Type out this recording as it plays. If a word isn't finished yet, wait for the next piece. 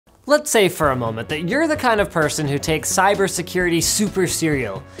Let's say for a moment that you're the kind of person who takes cybersecurity super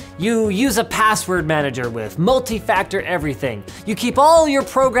serial. You use a password manager with multi-factor everything. You keep all your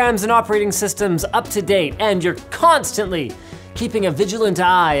programs and operating systems up to date, and you're constantly keeping a vigilant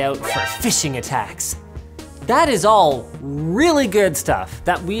eye out for phishing attacks. That is all really good stuff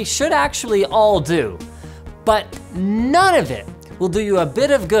that we should actually all do. But none of it will do you a bit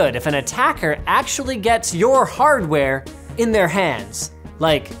of good if an attacker actually gets your hardware in their hands,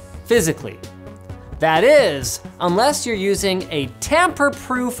 like physically. That is, unless you're using a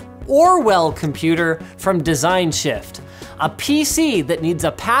tamper-proof ORWL computer from Design Shift, a PC that needs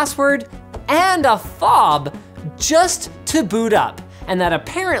a password and a fob just to boot up, and that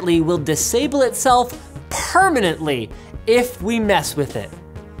apparently will disable itself permanently if we mess with it.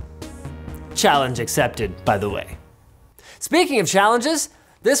 Challenge accepted, by the way. Speaking of challenges,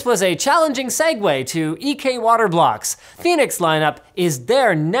 this was a challenging segue to EK Water Blocks. Phoenix lineup is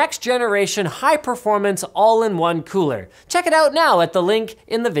their next generation high performance all-in-one cooler. Check it out now at the link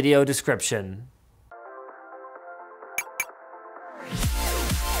in the video description.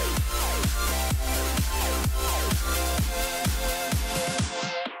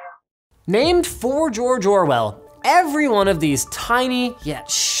 Named for George Orwell, every one of these tiny yet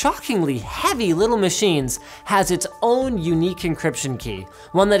shockingly heavy little machines has its own unique encryption key,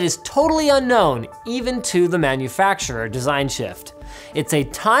 one that is totally unknown even to the manufacturer, Design Shift. It's a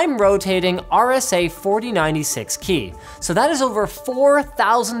time-rotating RSA 4096 key, so that is over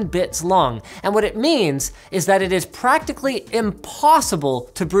 4,000 bits long, and what it means is that it is practically impossible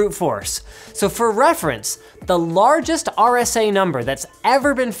to brute force. So for reference, the largest RSA number that's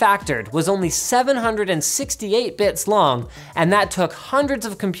ever been factored was only 768 bits long, and that took hundreds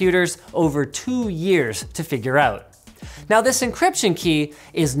of computers over 2 years to figure out. Now this encryption key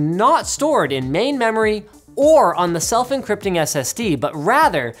is not stored in main memory or on the self-encrypting SSD, but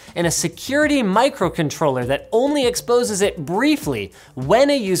rather in a security microcontroller that only exposes it briefly when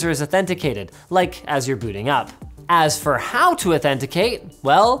a user is authenticated, like as you're booting up. As for how to authenticate,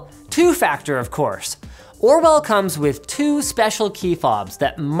 well, two-factor of course. ORWL comes with 2 special key fobs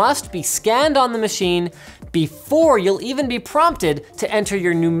that must be scanned on the machine before you'll even be prompted to enter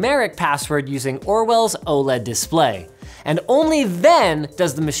your numeric password using ORWL's OLED display. And only then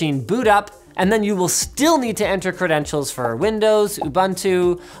does the machine boot up, and then you will still need to enter credentials for Windows,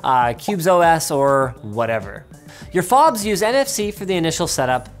 Ubuntu, CubesOS, or whatever. Your fobs use NFC for the initial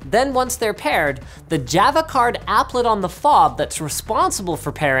setup, then once they're paired, the Java card applet on the fob that's responsible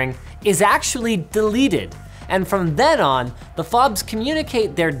for pairing is actually deleted. And from then on, the fobs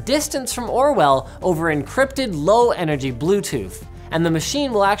communicate their distance from ORWL over encrypted low energy Bluetooth, and the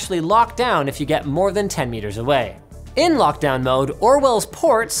machine will actually lock down if you get more than 10 meters away. In lockdown mode, ORWL's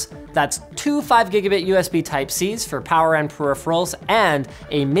ports, that's 2 5GB USB Type-Cs for power and peripherals and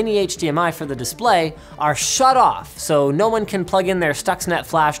a mini HDMI for the display, are shut off, so no one can plug in their Stuxnet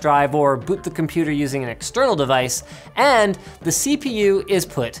flash drive or boot the computer using an external device, and the CPU is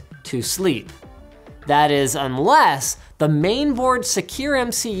put to sleep. That is unless the mainboard secure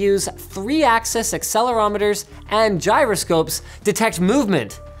MCU's 3-axis accelerometers and gyroscopes detect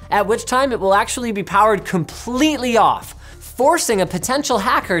movement, at which time it will actually be powered completely off, forcing a potential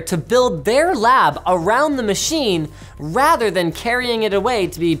hacker to build their lab around the machine rather than carrying it away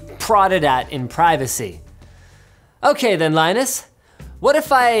to be prodded at in privacy. Okay then, Linus, what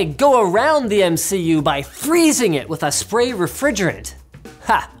if I go around the MCU by freezing it with a spray refrigerant?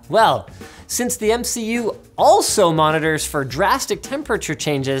 Ha, well, since the MCU also monitors for drastic temperature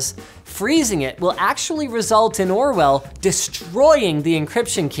changes, freezing it will actually result in ORWL destroying the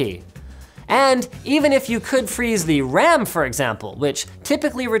encryption key. And even if you could freeze the RAM, for example, which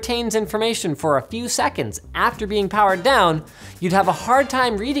typically retains information for a few seconds after being powered down, you'd have a hard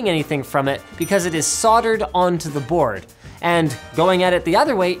time reading anything from it because it is soldered onto the board. And going at it the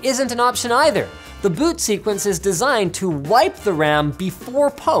other way isn't an option either. The boot sequence is designed to wipe the RAM before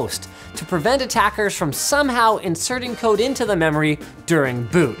post to prevent attackers from somehow inserting code into the memory during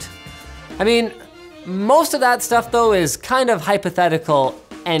boot. I mean, most of that stuff though is kind of hypothetical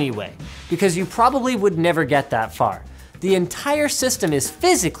anyway, because you probably would never get that far. The entire system is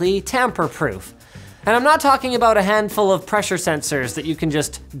physically tamper-proof. And I'm not talking about a handful of pressure sensors that you can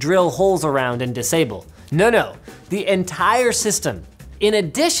just drill holes around and disable. No, the entire system, in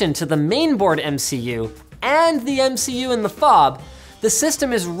addition to the mainboard MCU and the MCU and the fob, the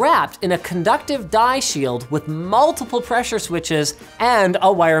system is wrapped in a conductive dye shield with multiple pressure switches and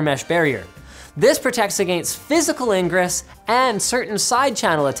a wire mesh barrier. This protects against physical ingress and certain side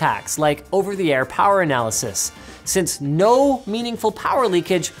channel attacks like over-the-air power analysis, since no meaningful power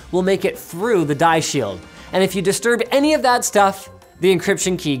leakage will make it through the dye shield. And if you disturb any of that stuff, the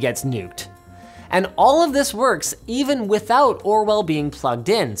encryption key gets nuked. And all of this works even without ORWL being plugged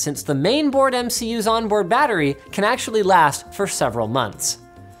in, since the mainboard MCU's onboard battery can actually last for several months.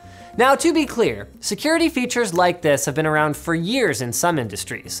 Now, to be clear, security features like this have been around for years in some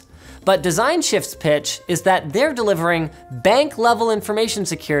industries. But DesignShift's pitch is that they're delivering bank-level information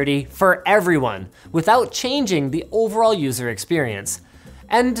security for everyone without changing the overall user experience.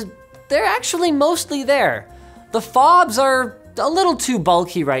 And they're actually mostly there. The fobs are a little too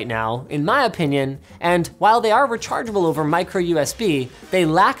bulky right now, in my opinion, and while they are rechargeable over micro USB, they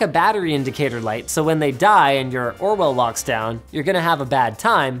lack a battery indicator light, so when they die and your ORWL locks down, you're gonna have a bad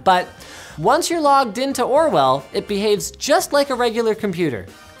time. But once you're logged into ORWL, it behaves just like a regular computer,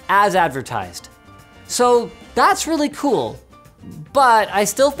 as advertised. So that's really cool, but I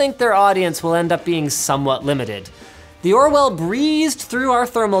still think their audience will end up being somewhat limited. The ORWL breezed through our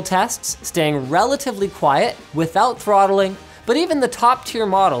thermal tests, staying relatively quiet without throttling, but even the top tier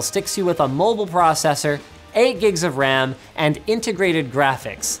model sticks you with a mobile processor, 8 gigs of RAM, and integrated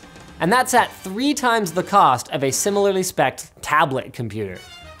graphics. And that's at 3 times the cost of a similarly spec'd tablet computer.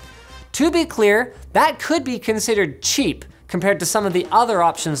 To be clear, that could be considered cheap compared to some of the other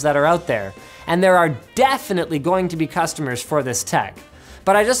options that are out there, and there are definitely going to be customers for this tech.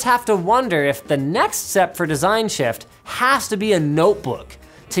 But I just have to wonder if the next step for DesignShift has to be a notebook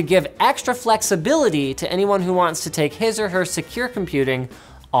to give extra flexibility to anyone who wants to take his or her secure computing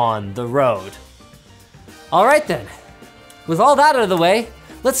on the road. All right then, with all that out of the way,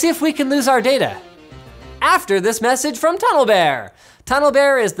 let's see if we can lose our data. After this message from TunnelBear.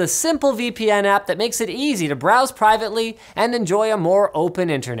 TunnelBear is the simple VPN app that makes it easy to browse privately and enjoy a more open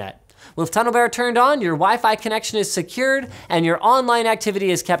internet. With TunnelBear turned on, your Wi-Fi connection is secured and your online activity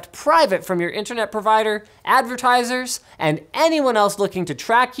is kept private from your internet provider, advertisers, and anyone else looking to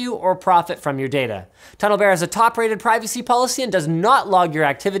track you or profit from your data. TunnelBear has a top-rated privacy policy and does not log your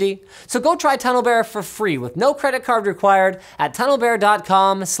activity. So go try TunnelBear for free with no credit card required at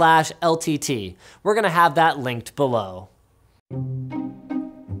tunnelbear.com/LTT. We're gonna have that linked below.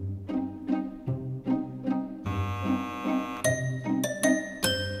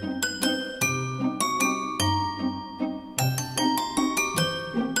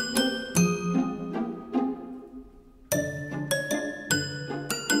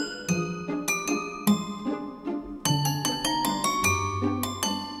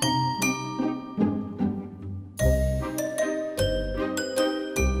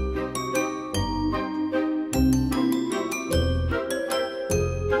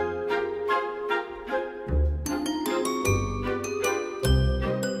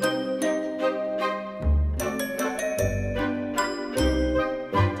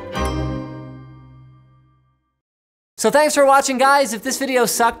 So thanks for watching, guys. If this video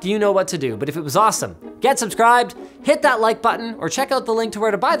sucked, you know what to do, but if it was awesome, get subscribed, hit that like button, or check out the link to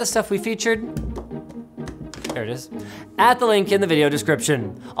where to buy the stuff we featured. There it is, at the link in the video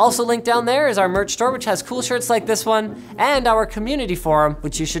description. Also linked down there is our merch store, which has cool shirts like this one, and our community forum,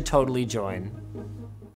 which you should totally join.